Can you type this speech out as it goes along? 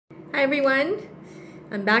Hi everyone,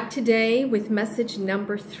 I'm back today with message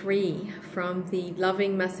number 3 from the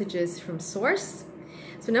Loving Messages from Source.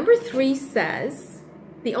 So number 3 says,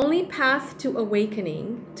 the only path to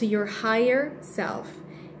awakening to your higher self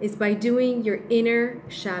is by doing your inner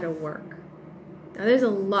shadow work. Now there's a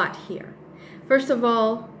lot here. First of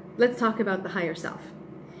all, let's talk about the higher self.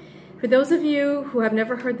 For those of you who have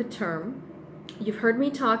never heard the term, you've heard me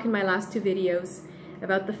talk in my last 2 videos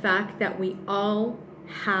about the fact that we all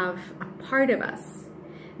have a part of us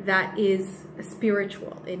that is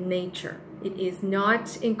spiritual in nature. It is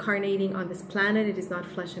not incarnating on this planet. It is not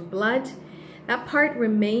flesh and blood. That part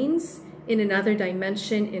remains in another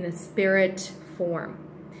dimension in a spirit form.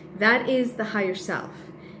 That is the higher self.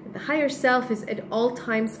 The higher self is at all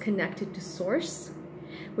times connected to Source,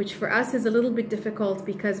 which for us is a little bit difficult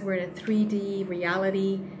because we're in a 3D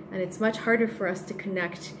reality and it's much harder for us to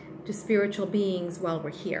connect to spiritual beings while we're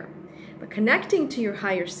here. But connecting to your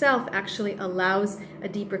higher self actually allows a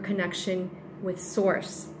deeper connection with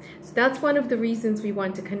Source. So that's one of the reasons we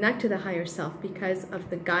want to connect to the higher self, because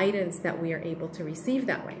of the guidance that we are able to receive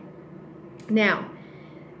that way. Now,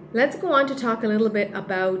 let's go on to talk a little bit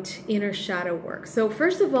about inner shadow work. So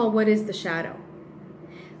first of all, what is the shadow?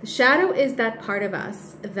 The shadow is that part of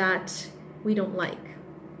us that we don't like.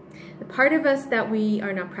 The part of us that we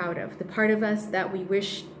are not proud of. The part of us that we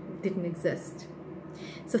wish didn't exist.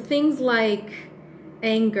 So things like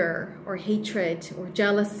anger or hatred or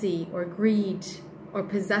jealousy or greed or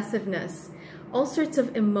possessiveness, all sorts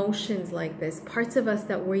of emotions like this, parts of us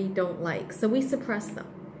that we don't like. So we suppress them.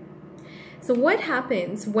 So what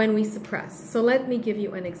happens when we suppress? So let me give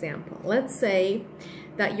you an example. Let's say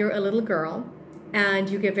that you're a little girl and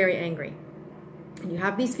you get very angry. And you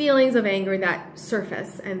have these feelings of anger that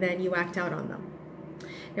surface and then you act out on them.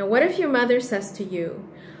 Now, what if your mother says to you,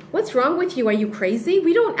 "What's wrong with you? Are you crazy?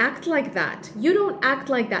 We don't act like that. You don't act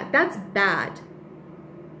like that. That's bad."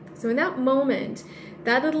 So in that moment,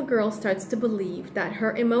 that little girl starts to believe that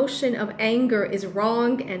her emotion of anger is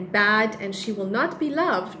wrong and bad, and she will not be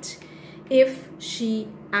loved if she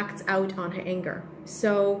acts out on her anger.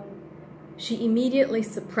 So she immediately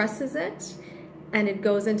suppresses it, and it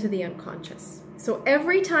goes into the unconscious. So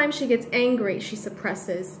every time she gets angry, she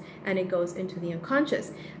suppresses and it goes into the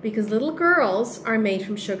unconscious, because little girls are made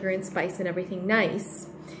from sugar and spice and everything nice,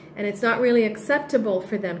 and it's not really acceptable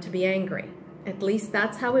for them to be angry. At least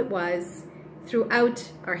that's how it was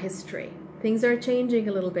throughout our history. Things are changing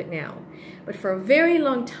a little bit now, but for a very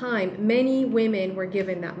long time, many women were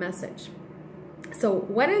given that message. So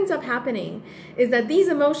what ends up happening is that these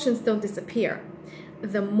emotions don't disappear.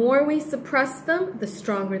 The more we suppress them, the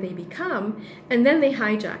stronger they become, and then they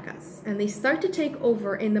hijack us, and they start to take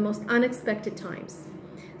over in the most unexpected times.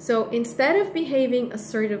 So instead of behaving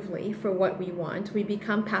assertively for what we want, we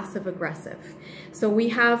become passive-aggressive. So we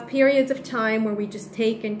have periods of time where we just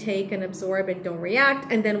take and absorb and don't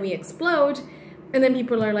react, and then we explode, and then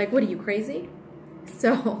people are like, "What, are you crazy?"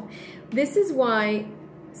 So this is why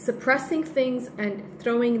suppressing things and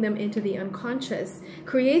throwing them into the unconscious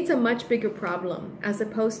creates a much bigger problem, as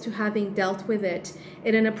opposed to having dealt with it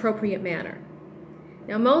in an appropriate manner.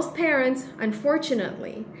 Now, most parents,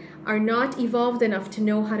 unfortunately, are not evolved enough to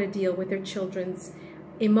know how to deal with their children's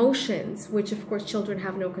emotions, which of course children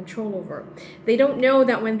have no control over. They don't know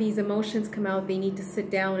that when these emotions come out, they need to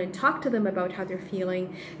sit down and talk to them about how they're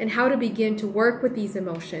feeling and how to begin to work with these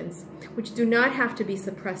emotions, which do not have to be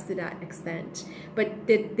suppressed to that extent, but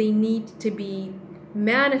that they need to be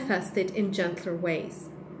manifested in gentler ways.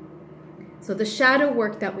 So the shadow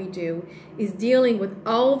work that we do is dealing with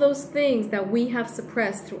all those things that we have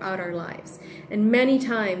suppressed throughout our lives. And many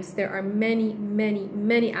times there are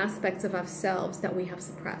many aspects of ourselves that we have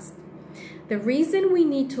suppressed. The reason we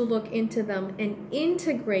need to look into them and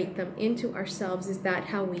integrate them into ourselves is that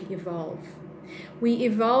how we evolve. We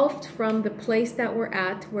evolved from the place that we're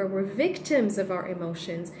at, where we're victims of our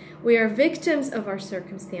emotions, we are victims of our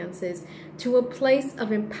circumstances, to a place of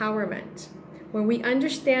empowerment, where we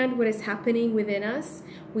understand what is happening within us,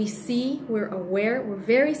 we see, we're aware, we're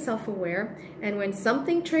very self-aware, and when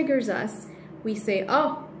something triggers us, we say,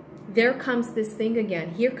 "Oh, there comes this thing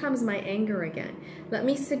again. Here comes my anger again. Let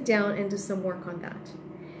me sit down and do some work on that."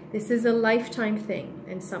 This is a lifetime thing,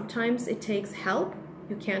 and sometimes it takes help.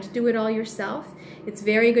 You can't do it all yourself. It's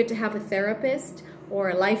very good to have a therapist or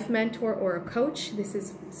a life mentor or a coach. This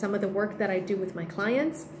is some of the work that I do with my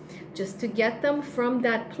clients, just to get them from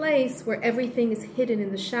that place where everything is hidden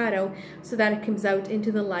in the shadow so that it comes out into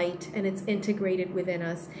the light and it's integrated within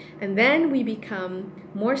us. And then we become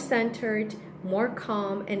more centered, more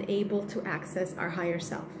calm, and able to access our higher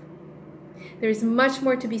self. There's much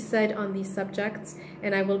more to be said on these subjects,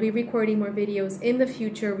 and I will be recording more videos in the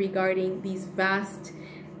future regarding this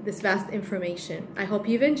vast information. I hope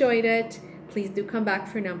you've enjoyed it. Please do come back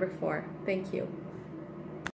for number 4. Thank you.